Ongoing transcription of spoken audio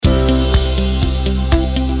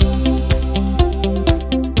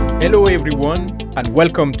Hello everyone, and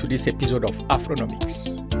welcome to this episode of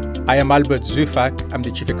Afronomics. I am Albert Zufak. I'm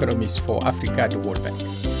the Chief Economist for Africa at the World Bank.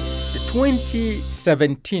 The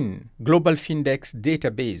 2017 Global Findex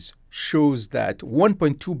database shows that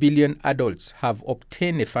 1.2 billion adults have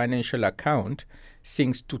obtained a financial account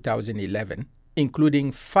since 2011,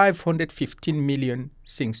 including 515 million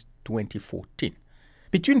since 2014.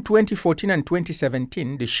 Between 2014 and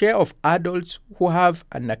 2017, the share of adults who have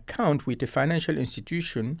an account with a financial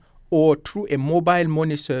institution or through a mobile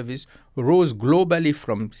money service rose globally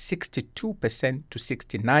from 62% to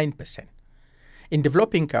 69%. In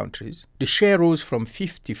developing countries, the share rose from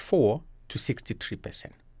 54% to 63%.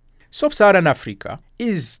 Sub-Saharan Africa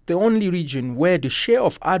is the only region where the share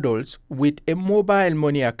of adults with a mobile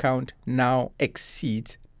money account now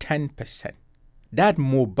exceeds 10%. That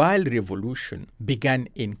mobile revolution began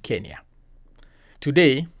in Kenya.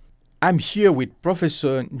 Today, I'm here with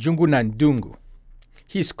Professor Njuguna Ndungu.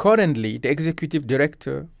 He is currently the Executive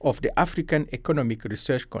Director of the African Economic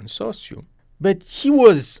Research Consortium, but he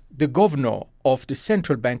was the governor of the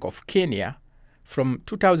Central Bank of Kenya from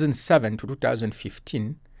 2007 to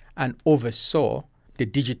 2015 and oversaw the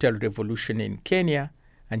digital revolution in Kenya,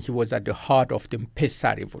 and he was at the heart of the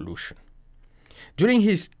M-Pesa revolution. During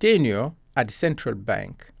his tenure at the Central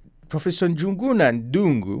Bank, Professor Njuguna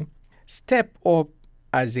Ndungu stepped up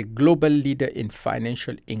as a global leader in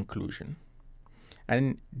financial inclusion.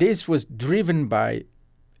 And this was driven by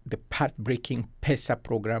the path-breaking PESA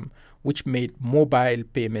program, which made mobile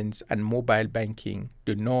payments and mobile banking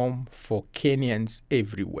the norm for Kenyans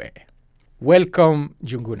everywhere. Welcome,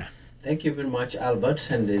 Njuguna. Thank you very much, Albert,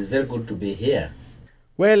 and it's very good to be here.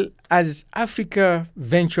 Well, as Africa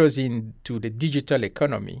ventures into the digital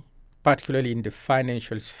economy, particularly in the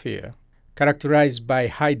financial sphere, characterized by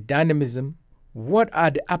high dynamism, what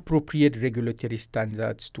are the appropriate regulatory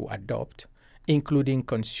standards to adopt, including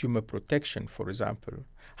consumer protection, for example?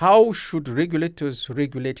 How should regulators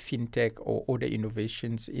regulate fintech or other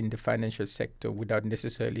innovations in the financial sector without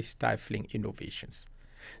necessarily stifling innovations?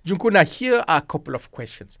 Njuguna, here are a couple of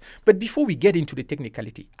questions. But before we get into the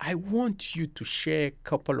technicality, I want you to share a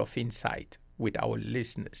couple of insights with our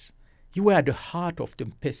listeners. You were at the heart of the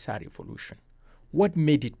M-Pesa revolution. What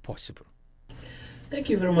made it possible? Thank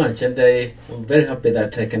you very much, and I'm very happy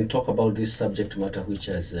that I can talk about this subject matter, which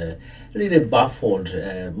has really baffled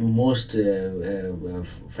most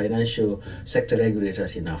financial sector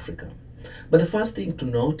regulators in Africa. But the first thing to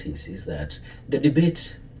notice is that the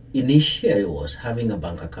debate initially was having a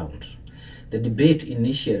bank account. The debate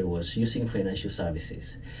initially was using financial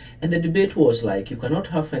services. And the debate was like, you cannot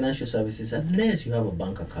have financial services unless you have a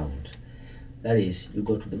bank account. That is, you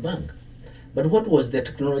go to the bank. But what was the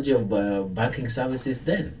technology of banking services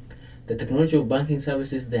then? The technology of banking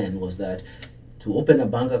services then was that to open a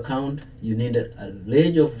bank account, you needed a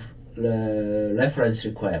range of reference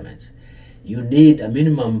requirements. You need a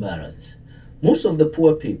minimum balance. Most of the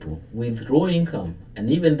poor people with low income, and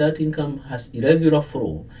even that income has irregular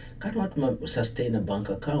flow, cannot sustain a bank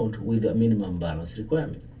account with a minimum balance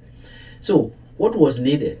requirement. So what was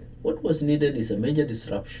needed? What was needed is a major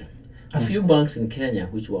disruption. A few banks in Kenya,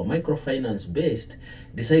 which were microfinance based,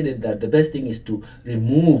 decided that the best thing is to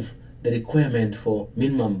remove the requirement for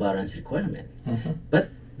minimum balance requirement. But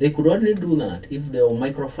they could only do that if they were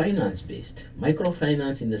microfinance based.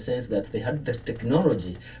 Microfinance in the sense that they had the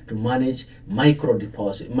technology to manage micro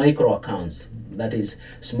accounts, that is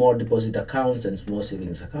small deposit accounts and small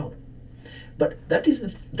savings accounts. But that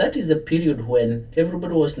is the period when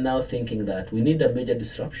everybody was now thinking that we need a major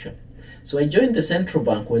disruption. So I joined the central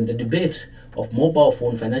bank when the debate of mobile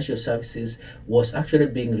phone financial services was actually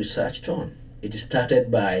being researched on. It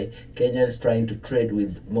started by Kenyans trying to trade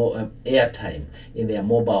with more airtime in their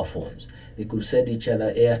mobile phones. They could send each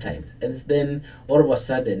other airtime. And then all of a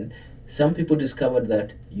sudden, some people discovered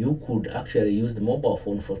that you could actually use the mobile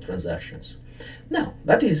phone for transactions. Now,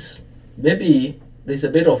 that is maybe there's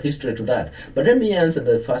a bit of history to that. But let me answer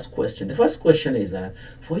the first question. The first question is that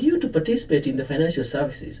for you to participate in the financial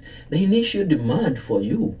services, the initial demand for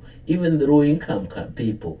you, even the low income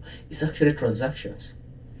people, is actually transactions.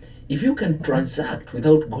 If you can transact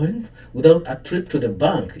without a trip to the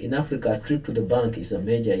bank, in Africa, a trip to the bank is a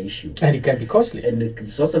major issue. And it can be costly. And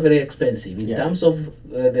it's also very expensive in terms of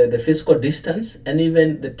the physical distance and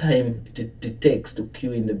even the time it takes to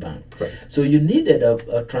queue in the bank. Right. So you needed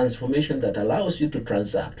a transformation that allows you to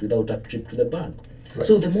transact without a trip to the bank. Right.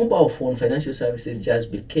 So the mobile phone financial services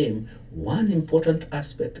just became one important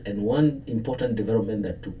aspect and one important development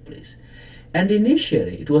that took place. And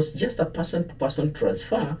initially, it was just a person-to-person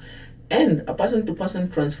transfer And a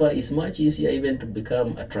person-to-person transfer is much easier even to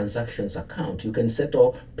become a transactions account. You can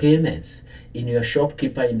settle payments in your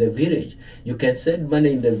shopkeeper in the village. You can send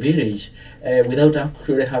money in the village without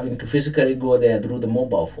actually having to physically go there through the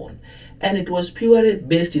mobile phone. And it was purely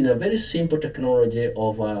based in a very simple technology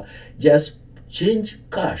of just change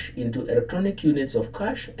cash into electronic units of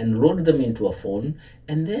cash and load them into a phone,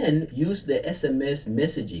 and then use the SMS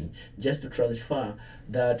messaging just to transfer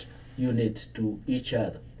that unit to each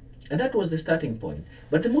other. And that was the starting point.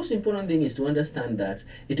 But the most important thing is to understand that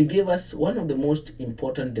it gave us one of the most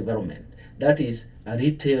important development. That is a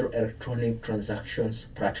retail electronic transactions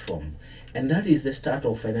platform. And that is the start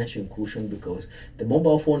of financial inclusion, because the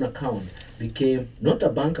mobile phone account became not a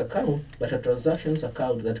bank account, but a transactions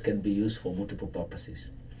account that can be used for multiple purposes.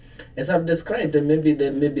 As I've described, and maybe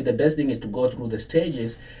the best thing is to go through the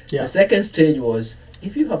stages. Yeah. The second stage was,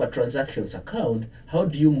 if you have a transactions account, how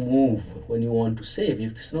do you move when you want to save?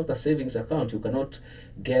 If it's not a savings account, you cannot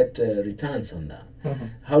get returns on that. Mm-hmm.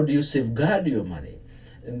 How do you safeguard your money?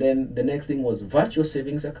 And then the next thing was virtual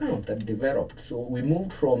savings account that developed. So we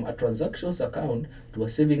moved from a transactions account to a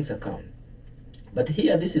savings account. But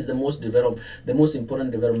here, this is the most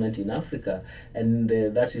important development in Africa, and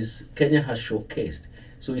that is Kenya has showcased.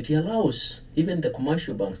 So it allows even the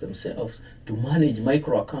commercial banks themselves to manage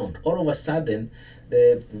micro account. All of a sudden,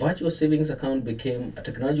 the virtual savings account became a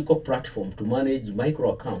technological platform to manage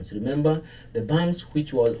micro accounts. Remember, the banks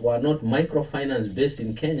which were not microfinance based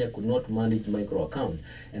in Kenya could not manage micro account.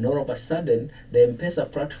 And all of a sudden, the M-Pesa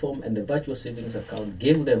platform and the virtual savings account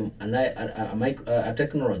gave them a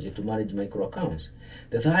technology to manage micro accounts.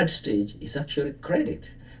 The third stage is actually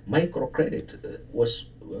credit. Microcredit was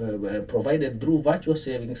provided through virtual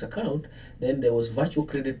savings account. Then there was virtual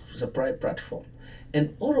credit supply platform.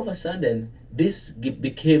 And all of a sudden, this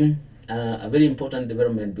became a very important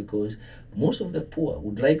development, because most of the poor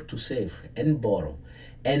would like to save and borrow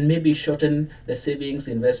and maybe shorten the savings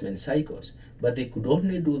investment cycles. But they could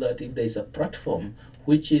only do that if there is a platform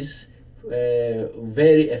which is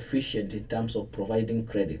very efficient in terms of providing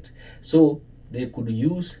credit. So they could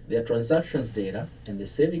use their transactions data and the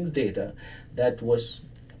savings data that would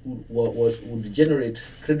generate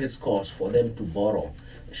credit scores for them to borrow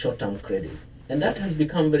short-term credit. And that has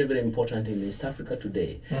become very, very important in East Africa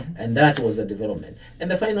today. Mm-hmm. And that was the development. And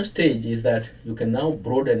the final stage is that you can now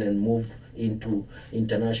broaden and move into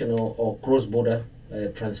international or cross-border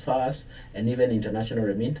transfers and even international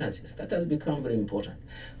remittances. That has become very important.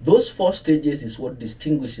 Those 4 stages is what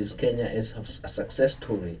distinguishes Kenya as a success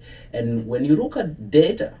story. And when you look at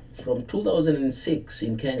data from 2006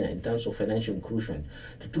 in Kenya in terms of financial inclusion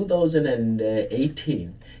to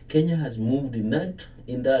 2018, Kenya has moved in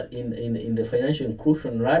the financial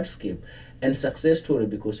inclusion landscape and success story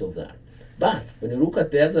because of that. But when you look at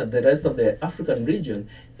the rest of the African region,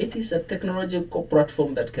 it is a technological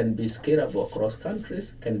platform that can be scalable across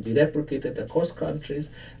countries, can be replicated across countries,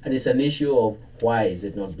 and it's an issue of why is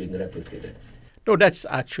it not being replicated. No, that's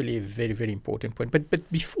actually a very, very important point.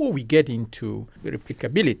 But before we get into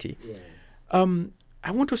replicability,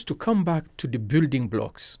 I want us to come back to the building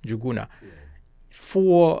blocks, Njuguna. Yeah.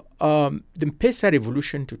 For the M-Pesa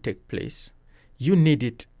revolution to take place, you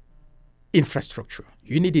needed infrastructure.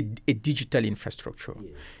 You needed a digital infrastructure.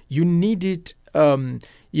 Yeah. You needed, some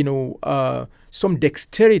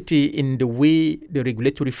dexterity in the way the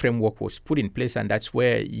regulatory framework was put in place, and that's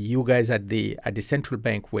where you guys at the central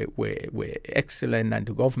bank were excellent, and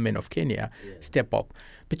the government of Kenya step up.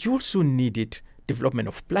 But you also needed development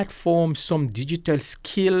of platforms, some digital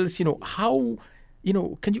skills. How,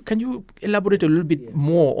 can you elaborate a little bit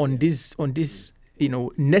more on this?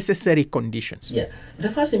 Necessary conditions. Yeah, the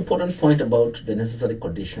first important point about the necessary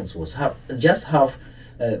conditions was have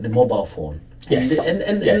the mobile phone. Yes.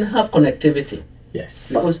 And have connectivity. Yes.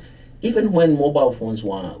 Because even when mobile phones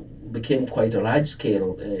became quite a large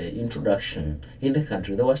scale introduction in the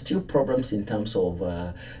country, there were still problems in terms of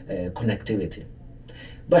connectivity.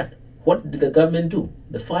 But what did the government do?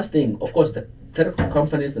 The first thing, of course, the telecom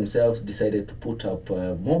companies themselves decided to put up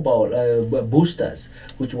mobile boosters,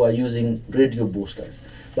 which were using radio boosters.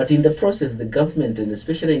 But in the process, the government, and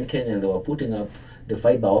especially in Kenya, they were putting up the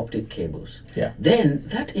fiber optic cables. Yeah. Then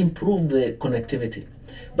that improved the connectivity.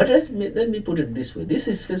 But let me put it this way. This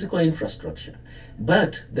is physical infrastructure.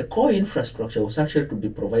 But the core infrastructure was actually to be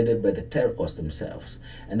provided by the telcos themselves.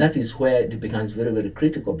 And that is where it becomes very, very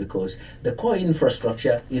critical, because the core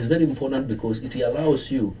infrastructure is very important because it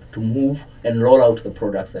allows you to move and roll out the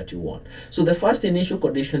products that you want. So the first initial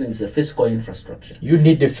condition is the physical infrastructure. You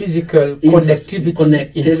need the physical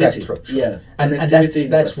connectivity infrastructure. Yeah. And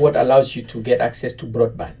that's what allows you to get access to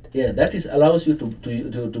broadband. Yeah, that is allows you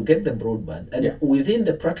to get the broadband. And within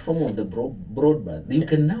the platform of the broadband, you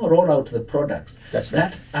can now roll out the products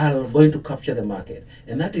that are going to capture the market.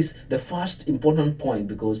 And that is the first important point,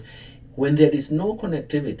 because when there is no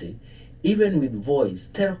connectivity, even with voice,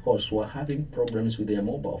 telcos were having problems with their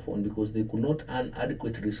mobile phone because they could not earn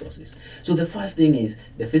adequate resources. So the first thing is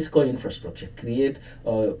the physical infrastructure, create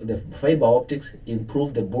the fiber optics,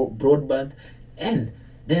 improve the broadband, and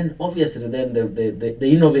then obviously then the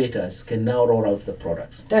innovators can now roll out the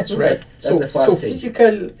products. That's right. That's the first thing.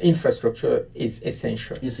 Physical infrastructure is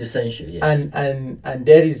essential. It's essential, yes. And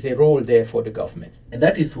there is a role there for the government. And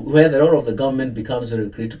that is where the role of the government becomes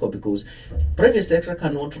very critical, because private sector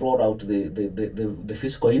cannot roll out the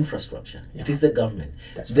physical infrastructure. Yeah. It is the government.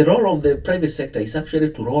 The role of the private sector is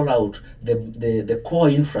actually to roll out the core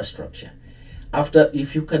infrastructure.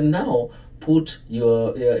 If you can now put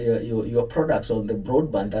your products on the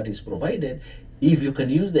broadband that is provided, if you can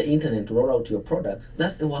use the internet to roll out your products,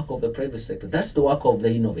 that's the work of the private sector. That's the work of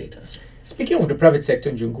the innovators. Speaking of the private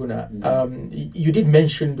sector, Njuguna, you did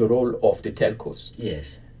mention the role of the telcos.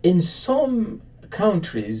 Yes. In some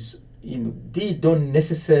countries, they don't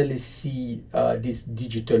necessarily see this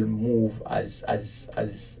digital move as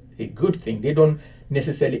a good thing. They don't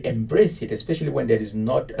necessarily embrace it, especially when there is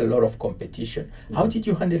not a lot of competition. How did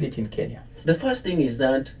you handle it in Kenya? The first thing is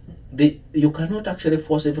that you cannot actually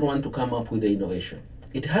force everyone to come up with the innovation.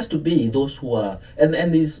 It has to be those who are, and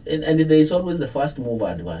there is always the first mover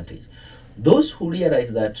advantage. Those who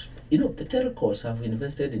realize that, the telcos have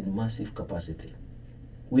invested in massive capacity.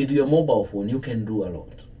 With your mobile phone, you can do a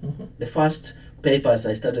lot. Mm-hmm. The first papers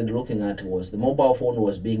I started looking at was the mobile phone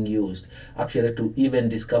was being used actually to even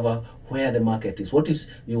discover where the market is.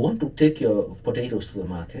 You want to take your potatoes to the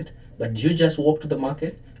market, but you just walk to the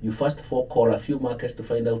market. You first of all call a few markets to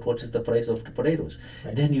find out what is the price of the potatoes.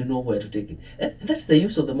 Right. Then you know where to take it. And that's the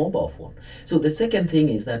use of the mobile phone. So the second thing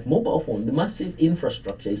is that mobile phone, the massive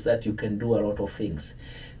infrastructure is that you can do a lot of things.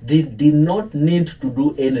 They did not need to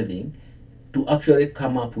do anything to actually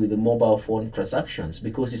come up with the mobile phone transactions,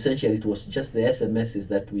 because essentially it was just the SMSs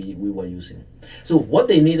that we were using. So what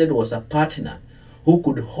they needed was a partner who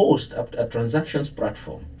could host a transactions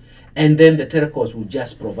platform, and then the telcos would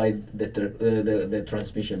just provide the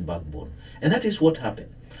transmission backbone. And that is what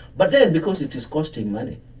happened. But then, because it is costing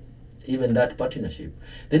money, even that partnership,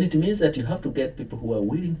 then it means that you have to get people who are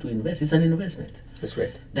willing to invest. It's an investment. That's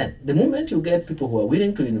right. Then the moment you get people who are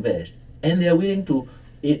willing to invest, and they are willing to,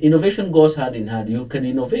 innovation goes hand in hand. You can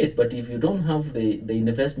innovate, but if you don't have the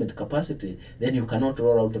investment capacity, then you cannot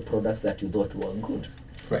roll out the products that you thought were good.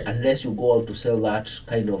 Right. Unless you go out to sell that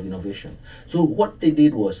kind of innovation. So what they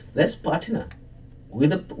did was, let's partner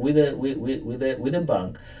with a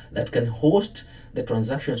bank that can host the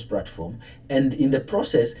transactions platform, and in the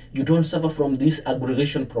process you don't suffer from this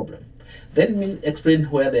aggregation problem. Let me explain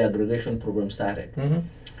where the aggregation problem started. Mm-hmm.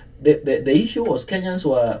 The issue was, Kenyans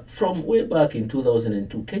were, from way back in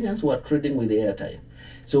 2002, Kenyans were trading with airtime.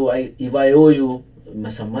 So if I owe you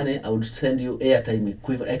some money, I would send you airtime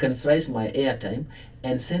equivalent. I can slice my airtime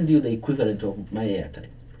and send you the equivalent of my airtime.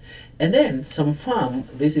 And then some firm,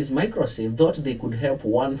 this is Microsave, thought they could help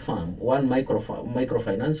one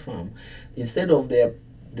microfinance firm, instead of their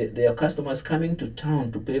customers coming to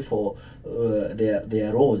town to pay for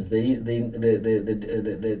their loans,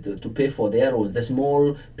 to pay for their loans, the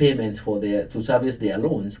small payments to service their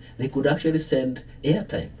loans, they could actually send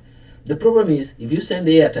airtime. The problem is, if you send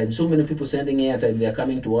airtime, so many people sending airtime, they are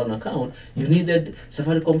coming to one account, you needed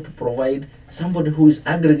Safaricom to provide somebody who is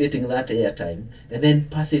aggregating that airtime and then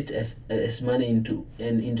pass it as money into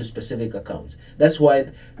specific accounts. That's why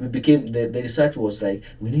the research was like,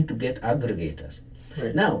 we need to get aggregators.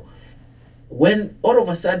 Right. Now, when all of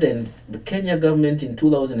a sudden the Kenya government in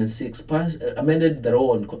 2006 amended the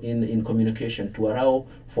law in communication to allow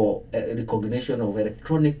for recognition of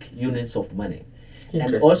electronic units of money,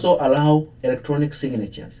 and also allow electronic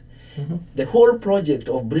signatures. Mm-hmm. The whole project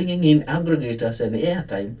of bringing in aggregators and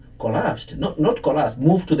airtime collapsed. Not collapsed,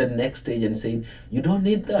 moved to the next stage and said, you don't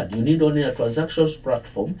need that. You need only a transactions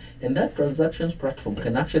platform, and that transactions platform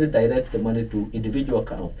can actually direct the money to individual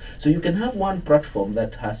accounts. So you can have one platform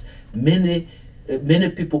that has many many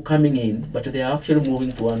people coming in, but they are actually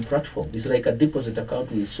moving to one platform. It's like a deposit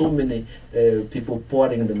account with so many people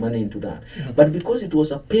pouring the money into that. But because it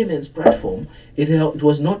was a payments platform, it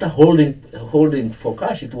was not a holding for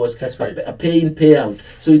cash. It was That's right. a pay in, pay out.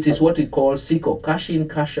 So it is what we call SICO, cash in,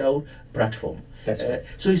 cash out platform. That's right.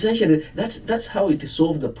 So essentially, that's how it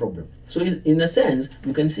solved the problem. So in a sense,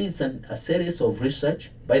 you can see it's a series of research.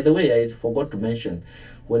 By the way, I forgot to mention,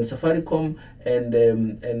 when Safaricom and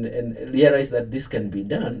realized that this can be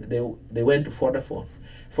done, they went to Vodafone.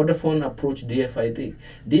 Vodafone approached DFID.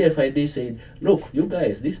 DFID said, look, you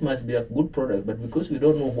guys, this must be a good product, but because we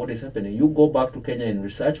don't know what is happening, you go back to Kenya and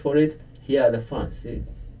research for it. Here are the funds. They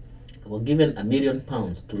were given £1 million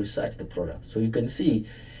to research the product. So you can see,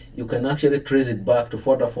 you can actually trace it back to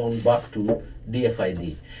Vodafone, back to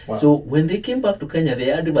DFID. Wow. So when they came back to Kenya,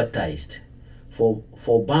 they advertised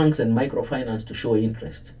for banks and microfinance to show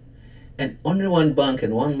interest. And only one bank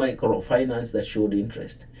and one microfinance that showed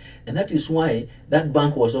interest. And that is why that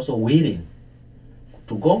bank was also willing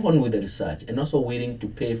to go on with the research and also willing to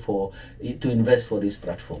pay to invest for this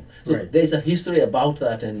platform. So Right. there's a history about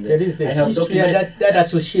that, and There is a I have history documented that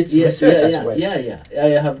associates Yes, research yeah, as yeah, well. yeah.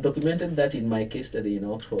 I have documented that in my case study in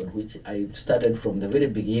Oxford, which I started from the very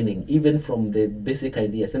beginning, even from the basic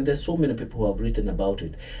ideas. And there's so many people who have written about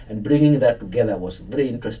it. And bringing that together was a very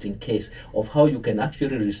interesting case of how you can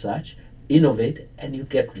actually research, innovate, and you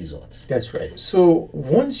get results. That's right. So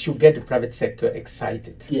once you get the private sector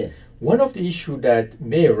excited, Yes. one of the issues that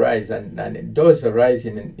may arise, and it does arise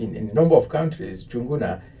in a number of countries,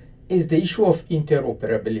 Junguna, is the issue of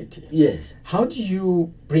interoperability. Yes. How do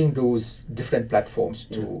you bring those different platforms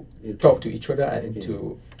to Yeah. talk to each other and Okay.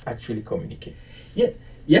 to actually communicate?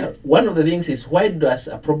 Yeah, one of the things is, why does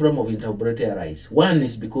a problem of interoperability arise? One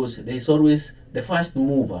is because there's always the first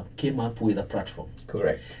mover came up with a platform.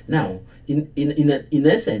 Correct. Now, in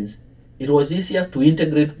essence, it was easier to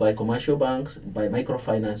integrate by commercial banks, by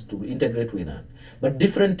microfinance to integrate with that. But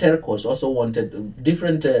different telcos also wanted,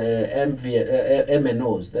 different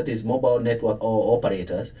MNOs, that is mobile network or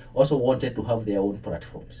operators, also wanted to have their own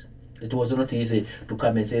platforms. It was not easy to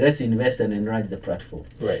come and say, let's invest and enlarge the platform.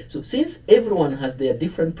 Right. So since everyone has their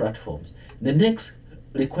different platforms, the next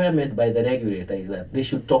requirement by the regulator is that they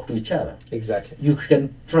should talk to each other. Exactly. You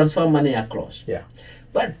can transfer money across. Yeah.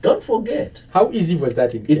 But don't forget, How easy was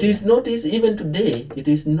that in it Kenya? is not easy, even today, it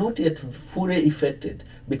is not yet fully effected,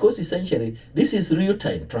 because essentially this is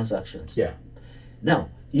real-time transactions. Yeah. Now,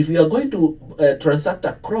 if you are going to transact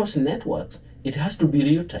across networks, it has to be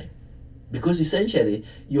real-time, because essentially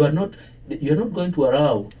you are not going to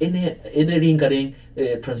allow any lingering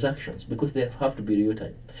transactions, because they have to be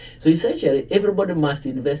real-time. So essentially everybody must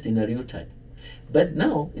invest in a real-time. But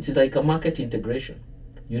now it is like a market integration.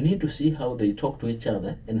 You need to see how they talk to each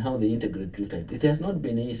other and how they integrate real-time. It has not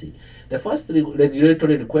been easy. The first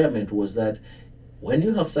regulatory requirement was that when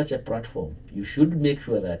you have such a platform, you should make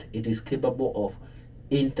sure that it is capable of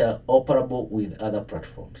interoperable with other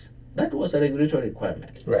platforms. That was a regulatory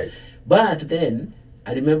requirement. Right. But then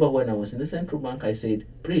I remember when I was in the central bank, I said,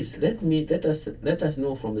 please let us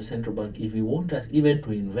know from the central bank if you want us even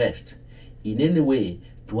to invest in any way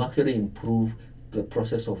to actually improve the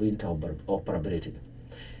process of interoperability.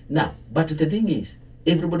 Now, but the thing is,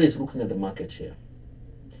 everybody is looking at the market share.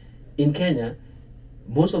 In Kenya,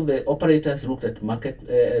 most of the operators looked at market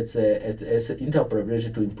as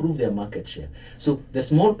interoperability to improve their market share. So the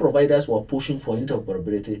small providers were pushing for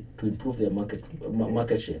interoperability to improve their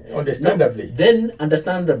market share. Understandably. Now, then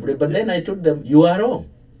understandably, but then I told them, you are wrong.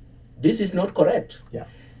 This is not correct. Yeah.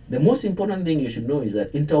 The most important thing you should know is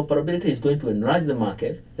that interoperability is going to enlarge the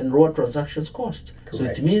market and lower transactions cost. Correct. So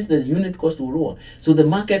it means the unit cost will lower. So the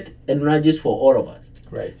market enlarges for all of us.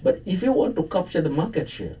 Right. But if you want to capture the market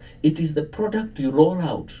share, it is the product you roll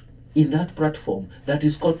out in that platform that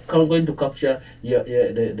is going to capture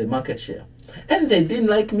the market share. And they didn't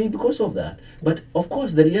like me because of that. But of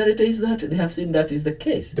course, the reality is that they have seen that is the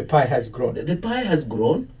case. The pie has grown. The pie has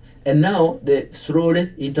grown, and now the slowly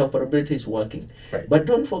interoperability is working. Right. But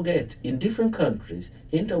don't forget, in different countries,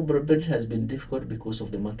 interoperability has been difficult because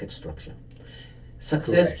of the market structure.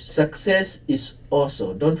 Correct. Success is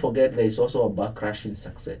also, don't forget, there is also a backlash in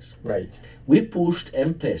success. Right. We pushed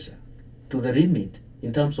M-Pesa to the limit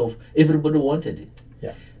in terms of everybody wanted it.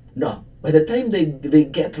 Yeah. Now, by the time they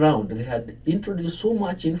get round, they had introduced so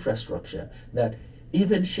much infrastructure that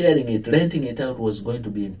even sharing it, renting it out was going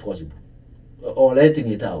to be impossible. Or renting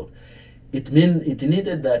it out. It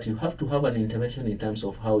needed that you have to have an intervention in terms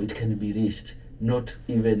of how it can be reached, not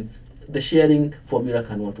even the sharing formula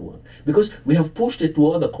cannot work. Because we have pushed it to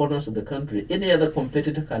all the corners of the country. Any other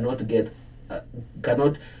competitor cannot get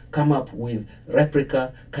cannot come up with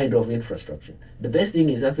replica kind of infrastructure. The best thing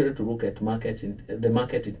is actually to look at the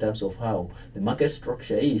market in terms of how the market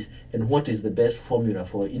structure is and what is the best formula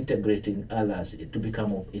for integrating others to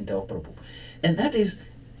become interoperable. And that is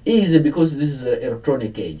easy because this is an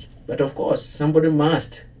electronic age. But of course, somebody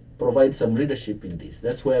must provide some leadership in this.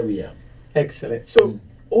 That's where we are. Excellent. So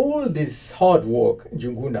all this hard work,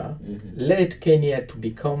 Njuguna, led Kenya to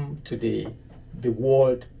become today the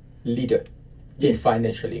world leader in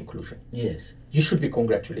financial inclusion. Yes. You should be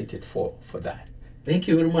congratulated for that. Thank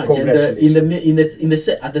you very much. And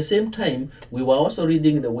at the same time, we were also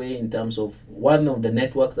leading the way in terms of one of the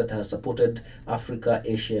networks that has supported Africa,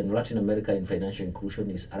 Asia, and Latin America in financial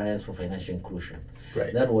inclusion is Alliance for Financial Inclusion.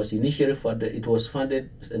 Right. That was initially funded. It was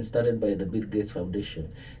funded and started by the Bill Gates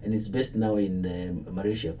Foundation, and it's based now in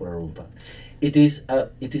Malaysia, Kuala Lumpur. It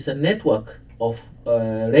is a network of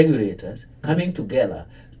regulators coming together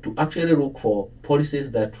to actually look for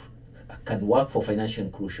policies that can work for financial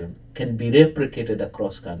inclusion, can be replicated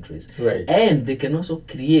across countries, right, and they can also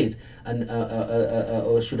create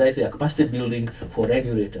or should I say, a capacity building for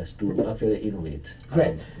regulators to actually innovate.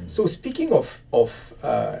 Right. So speaking of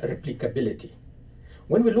replicability,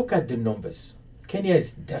 when we look at the numbers, Kenya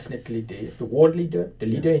is definitely the world leader, the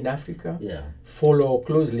leader in Africa. Yeah. Followed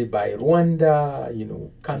closely by Rwanda,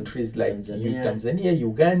 countries like Tanzania,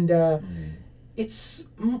 Uganda. It's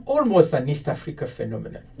almost an East Africa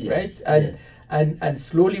phenomenon, yes, right? And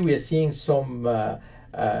slowly we are seeing some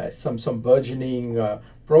burgeoning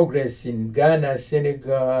progress in Ghana,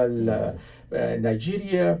 Senegal,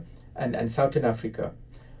 Nigeria, and Southern Africa.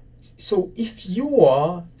 So if you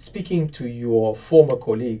are speaking to your former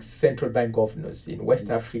colleagues, central bank governors in West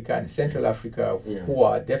Africa and Central Africa, who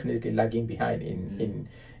are definitely lagging behind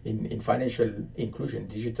in financial inclusion,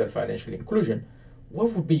 digital financial inclusion,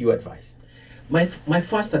 what would be your advice? My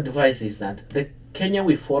first advice is that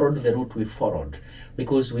we followed the route we followed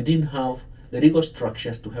because we didn't have the legal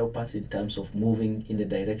structures to help us in terms of moving in the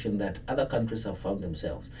direction that other countries have found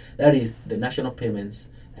themselves. That is the national payments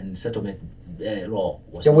and settlement law.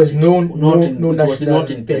 There was no national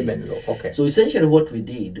payment payment law. Okay. So essentially what we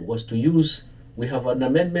did was we have an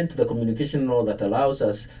amendment to the communication law that allows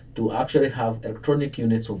us to actually have electronic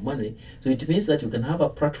units of money. So it means that you can have a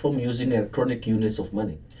platform using electronic units of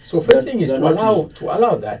money. So first thing is to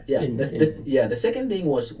allow that. Yeah. The second thing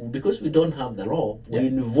was because we don't have the law, we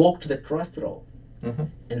invoked the trust law.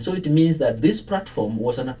 And so it means that this platform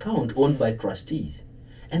was an account owned by trustees.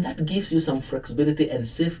 And that gives you some flexibility and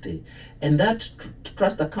safety. And that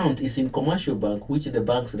trust account is in commercial bank, which the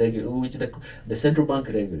central bank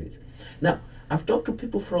regulates. Now, I've talked to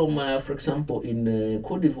people from, for example, in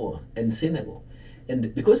Cote d'Ivoire and Senegal.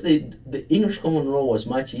 And because the English common law was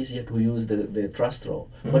much easier to use the trust law.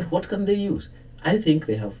 But what can they use? I think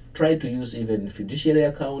they have tried to use even fiduciary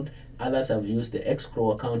account. Others have used the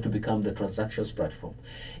escrow account to become the transactions platform.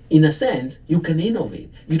 In a sense, you can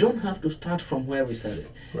innovate. You don't have to start from where we started.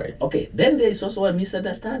 Right. Okay, then there is also a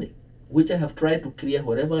misunderstanding, which I have tried to clear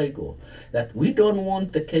wherever I go, that we don't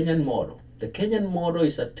want the Kenyan model. The Kenyan model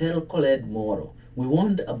is a telco-led model. We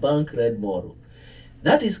want a bank-led model.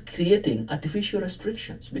 That is creating artificial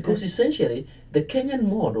restrictions because essentially the Kenyan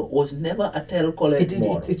model was never a telco-led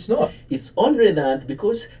model. It's not. It's only that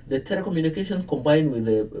because the telecommunication combined with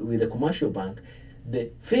the commercial bank,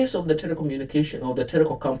 the face of the telecommunication or the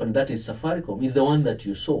telecom company, that is Safaricom, is the one that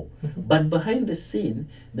you saw. But behind the scene,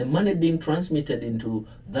 the money being transmitted into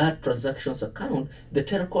that transactions account, the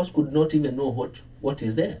telcos could not even know what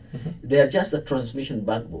is there. They are just a transmission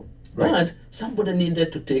backbone. Right. But somebody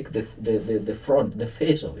needed to take the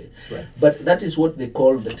face of it. Right. But that is what they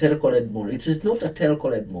call the telco-led model. It is not a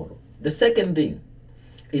telco-led model. The second thing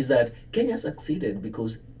is that Kenya succeeded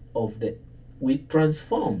because we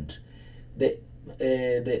transformed the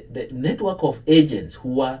network of agents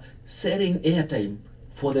who are selling airtime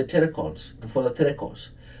for the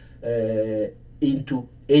telecos into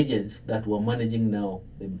agents that were managing now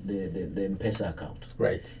the M-Pesa account.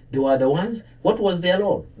 Right. They were the ones. What was their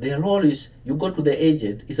role? Their role is you go to the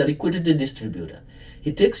agent, is a liquidity distributor.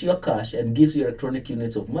 He takes your cash and gives you electronic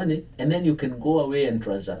units of money, and then you can go away and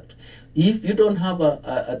transact. If you don't have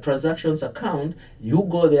a transactions account, you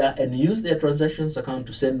go there and use their transactions account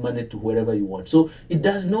to send money to wherever you want. So it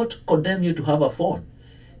does not condemn you to have a phone.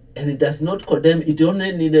 And it does not condemn, it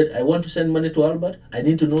only needed, I want to send money to Albert, I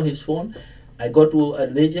need to know his phone. I go to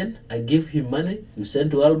an agent, I give him money, you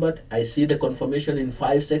send to Albert, I see the confirmation in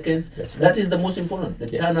 5 seconds. That's right. That is the most important, the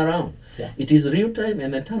turnaround. Yeah. It is real time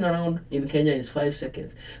and the turnaround in Kenya is 5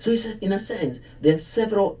 seconds. So it's, in a sense, there are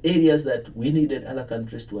several areas that we needed other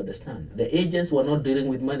countries to understand. The agents were not dealing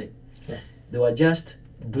with money. Yeah. They were just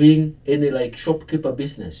doing any like shopkeeper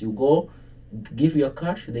business. You go, give your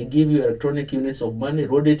cash, they give you electronic units of money,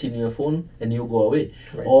 load it in your phone, and you go away.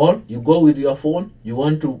 Right. Or you go with your phone, you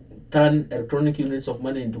want to turn electronic units of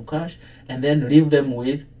money into cash, and then leave them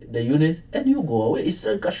with the units, and you go away. It's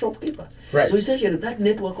like a shopkeeper. Right. So essentially, that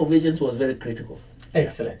network of agents was very critical.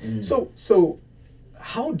 Excellent. So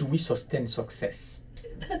how do we sustain success?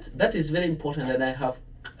 That is very important, and I have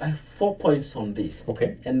 4 points on this.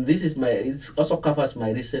 Okay. And this is it also covers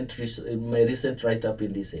my recent write-up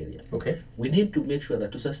in this area. Okay. We need to make sure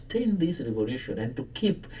that to sustain this revolution and to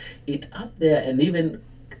keep it up there and even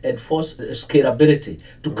enforce scalability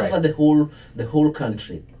to cover Right. the whole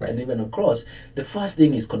country Right. and even across, the first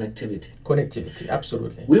thing is connectivity. Connectivity,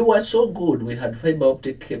 absolutely. We were so good, we had fiber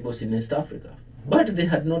optic cables in East Africa, but they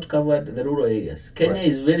had not covered the rural areas. Kenya Right.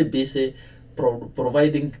 is very busy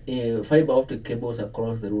providing fiber optic cables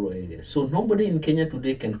across the rural areas. So nobody in Kenya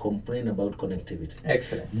today can complain about connectivity.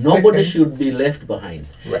 Excellent. Nobody Second- should be left behind.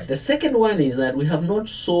 Right. The second one is that we have not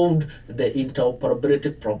solved the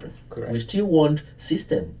interoperability problem. Correct. We still want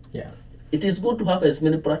system. Yeah. It is good to have as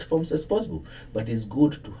many platforms as possible, but it's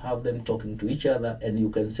good to have them talking to each other, and you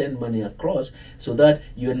can send money across so that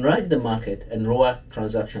you enlarge the market and lower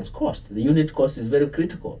transactions cost. The unit cost is very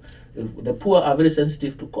critical. The poor are very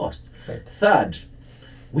sensitive to cost. Right. Third,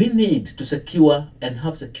 we need to secure and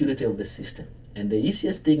have security of the system. And the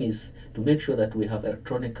easiest thing is to make sure that we have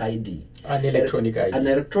electronic ID. An electronic ID. An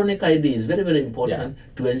electronic ID is very, very important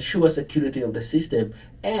to ensure security of the system,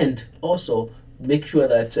 and also make sure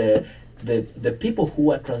that the people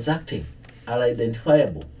who are transacting are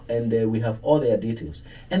identifiable, and we have all their details.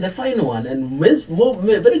 And the final one, and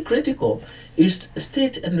very critical, is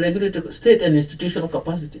state and institutional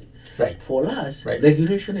capacity. Right. For us, Right.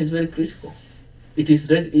 regulation is very critical. It is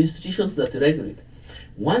institutions that regulate.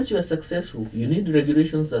 Once you are successful, you need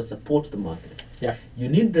regulations that support the market. Yeah. You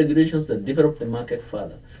need regulations that develop the market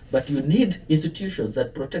further. But you need institutions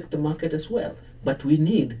that protect the market as well. But we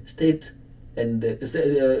need state and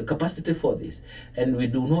capacity for this. And we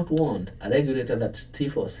do not want a regulator that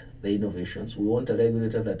stifles the innovations. We want a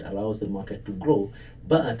regulator that allows the market to grow,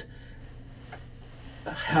 but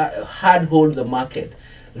hard hold the market,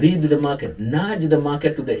 lead the market, nudge the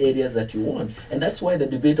market to the areas that you want. And that's why the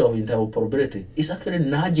debate of interoperability is actually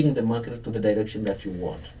nudging the market to the direction that you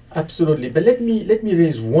want. Absolutely. But let me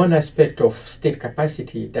raise one aspect of state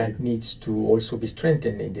capacity that needs to also be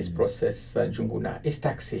strengthened in this process, Njuguna, is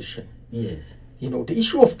taxation. Yes. You know, the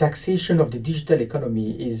issue of taxation of the digital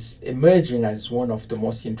economy is emerging as one of the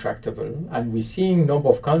most intractable, and we're seeing a number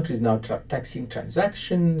of countries now taxing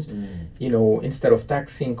transactions, you know, instead of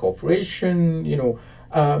taxing corporation, you know.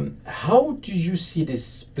 How do you see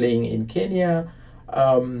this playing in Kenya?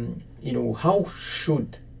 You know, how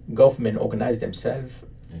should government organize themselves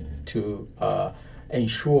to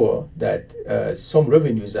ensure that some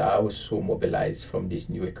revenues are also mobilized from this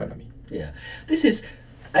new economy? Yeah, this is,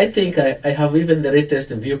 I think I have even the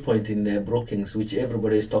latest viewpoint in Brookings, which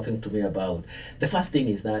everybody is talking to me about. The first thing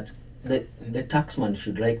is that the taxman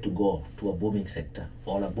should like to go to a booming sector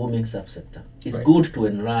or a booming subsector. It's Right. good to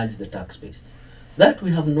enlarge the tax base. That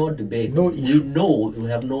we have no debate. No issue. We know we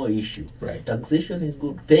have no issue. Right. Taxation is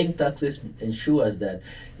good. Paying taxes ensures that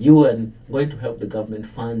you are going to help the government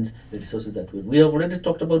fund the resources that we have already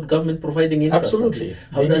talked about government providing infrastructure. Absolutely.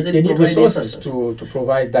 How does it They need provide resources infrastructure? to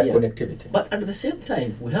provide that Yeah. connectivity. But at the same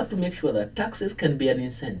time, we have to make sure that taxes can be an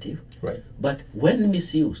incentive, Right. but when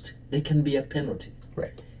misused, they can be a penalty.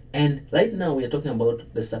 Right. And right now, we are talking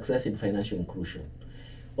about the success in financial inclusion.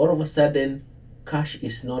 All of a sudden, cash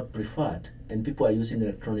is not preferred, and people are using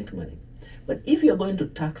electronic money. But if you are going to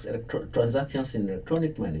tax transactions in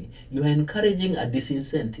electronic money, you are encouraging a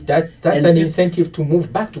disincentive. That's And an if incentive to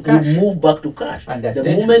move back to you cash. move back to cash. And that's the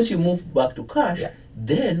dangerous. moment you move back to cash, Yeah.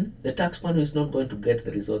 then the taxman is not going to get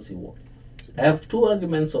the results he wants. I have two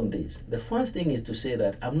arguments on this. The first thing is to say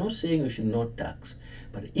that I'm not saying we should not tax,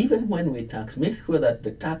 but even when we tax, make sure that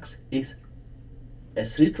the tax is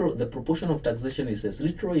as retro, the proportion of taxation is as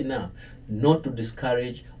retro enough not to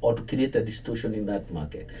discourage or to create a distortion in that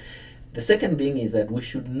market. The second thing is that we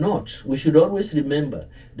should always remember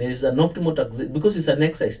there is an optimal tax, because it's an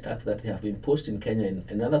excise tax that they have imposed in Kenya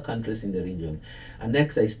and other countries in the region. An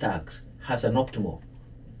excise tax has an optimal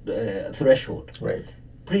threshold. Right.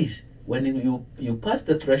 Please, when you pass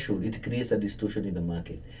the threshold, it creates a distortion in the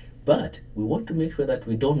market. But we want to make sure that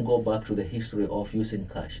we don't go back to the history of using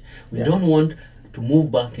cash. We Yeah. don't want to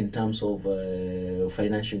move back in terms of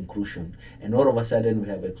financial inclusion, and all of a sudden we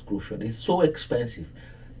have exclusion. It's so expensive.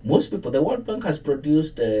 Most people, the World Bank has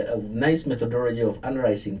produced a nice methodology of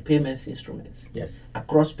analyzing payments instruments. Yes.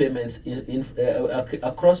 Across payments,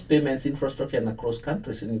 across payments infrastructure and across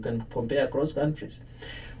countries, and you can compare across countries.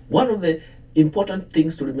 One of the important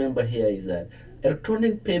things to remember here is that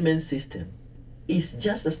electronic payment system is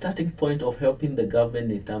just a starting point of helping the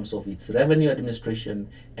government in terms of its revenue administration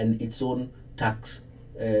and its own tax.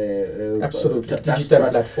 Absolutely. Digital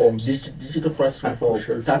platforms. Digital platforms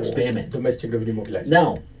for tax payments. Domestic revenue mobilization.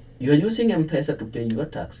 Now, you are using M-Pesa to pay your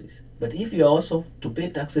taxes. But if you are also, to pay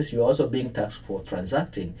taxes, you are also being taxed for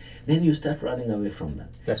transacting, then you start running away from that.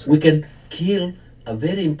 That's right. We can kill a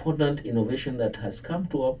very important innovation that has come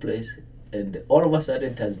to our place, and all of a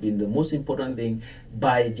sudden it has been the most important thing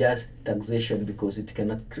by just taxation, because it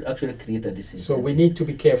cannot actually create a disincentive. So we need to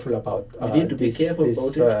be careful about this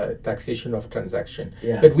taxation of transaction.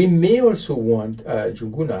 Yeah. But we may also want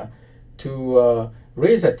Njuguna to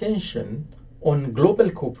raise attention on global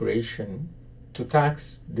cooperation to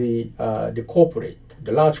tax the large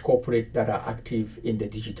corporate that are active in the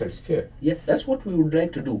digital sphere. Yeah, that's what we would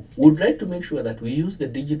like to do. We would like to make sure that we use the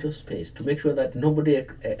digital space to make sure that nobody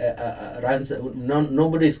runs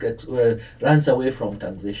away from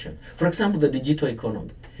taxation. For example, the digital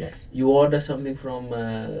economy. Yes. You order something from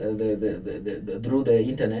through the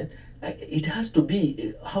internet. It has to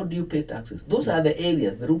be, how do you pay taxes? Those are the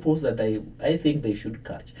areas, the loopholes that I think they should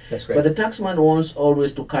catch. That's right. But the taxman wants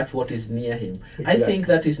always to catch what is near him. Exactly. I think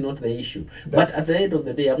that is not the issue. But at the end of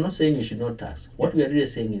the day, I'm not saying you should not tax. What we are really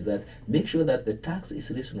saying is that make sure that the tax is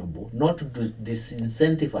reasonable, not to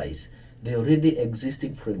disincentivize the already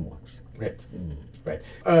existing frameworks. Right. Right.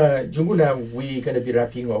 Njuguna, we're going to be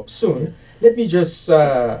wrapping up soon. Let me just,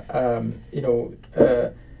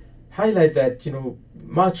 highlight that,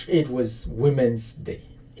 March 8 was Women's Day.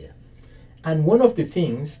 Yeah. And one of the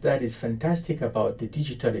things that is fantastic about the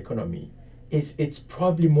digital economy is it's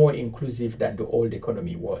probably more inclusive than the old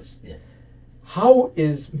economy was. Yeah. How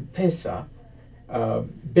is M-Pesa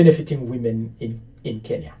benefiting women in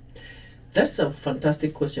Kenya? That's a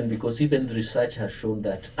fantastic question, because even the research has shown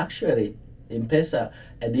that actually M-Pesa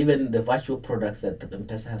and even the virtual products that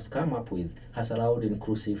M-Pesa has come up with has allowed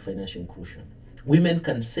inclusive financial inclusion. Women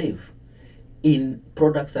can save in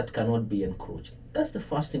products that cannot be encroached. That's the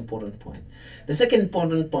first important point. The second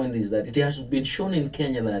important point is that it has been shown in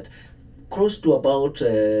Kenya that close to about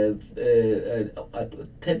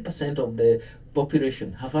 10% of the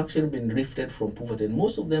population have actually been lifted from poverty, and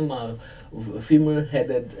most of them are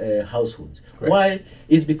female-headed households. Right. Why?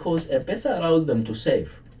 It's because M-Pesa allows them to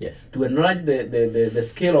save. Yes. To enlarge the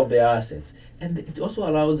scale of their assets, and it also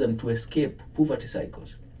allows them to escape poverty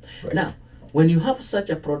cycles. Right. Now, when you have such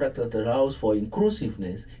a product that allows for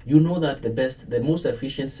inclusiveness, you know that the most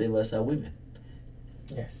efficient savers are women.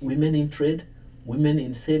 Yes. Women in trade, women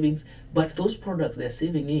in savings, but those products they're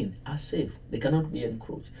saving in are safe. They cannot be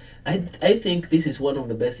encroached. I think this is one of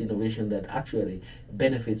the best innovations that actually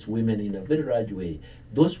benefits women in a very large way.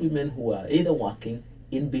 Those women who are either working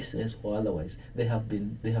in business or otherwise, we have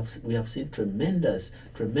seen tremendous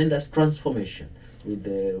transformation with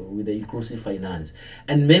the inclusive finance,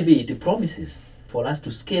 and maybe it promises for us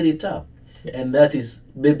to scale it up. Yes. And that is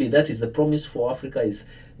the promise for Africa, is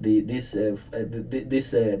this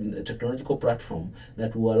technological platform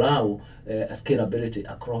that will allow a scalability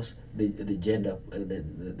across the gender,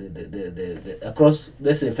 across,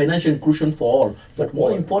 let's say, financial inclusion for all. But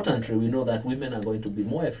more importantly, we know that women are going to be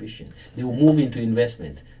more efficient. They will move into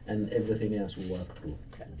investment, and everything else will work through.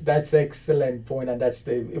 That's an excellent point, and that's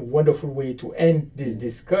the wonderful way to end this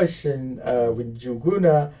discussion with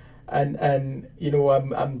Njuguna. And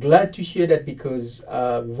I'm glad to hear that, because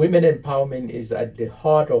women empowerment is at the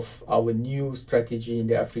heart of our new strategy in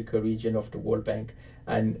the Africa region of the World Bank,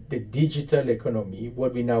 and the digital economy,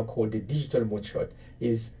 what we now call the digital moonshot,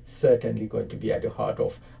 is certainly going to be at the heart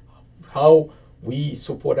of how we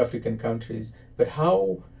support African countries, but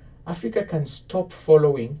how Africa can stop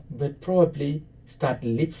following, but probably start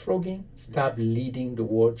leapfrogging, start leading the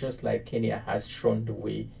world, just like Kenya has shown the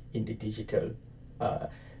way in the digital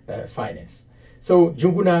finance. So,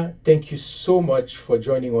 Njuguna, thank you so much for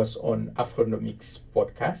joining us on Afronomics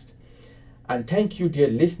podcast. And thank you, dear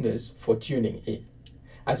listeners, for tuning in.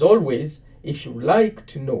 As always, if you'd like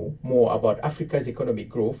to know more about Africa's economic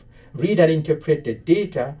growth, read and interpret the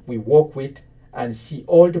data we work with, and see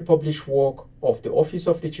all the published work of the Office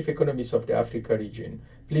of the Chief Economist of the Africa region,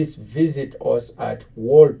 please visit us at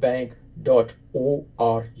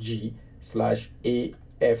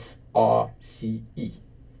worldbank.org/AFRCE.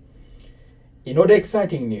 In other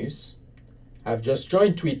exciting news, I've just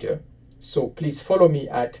joined Twitter, so please follow me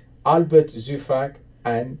at Albert Zufak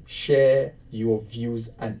and share your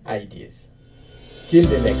views and ideas. Till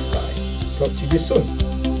the next time, talk to you soon.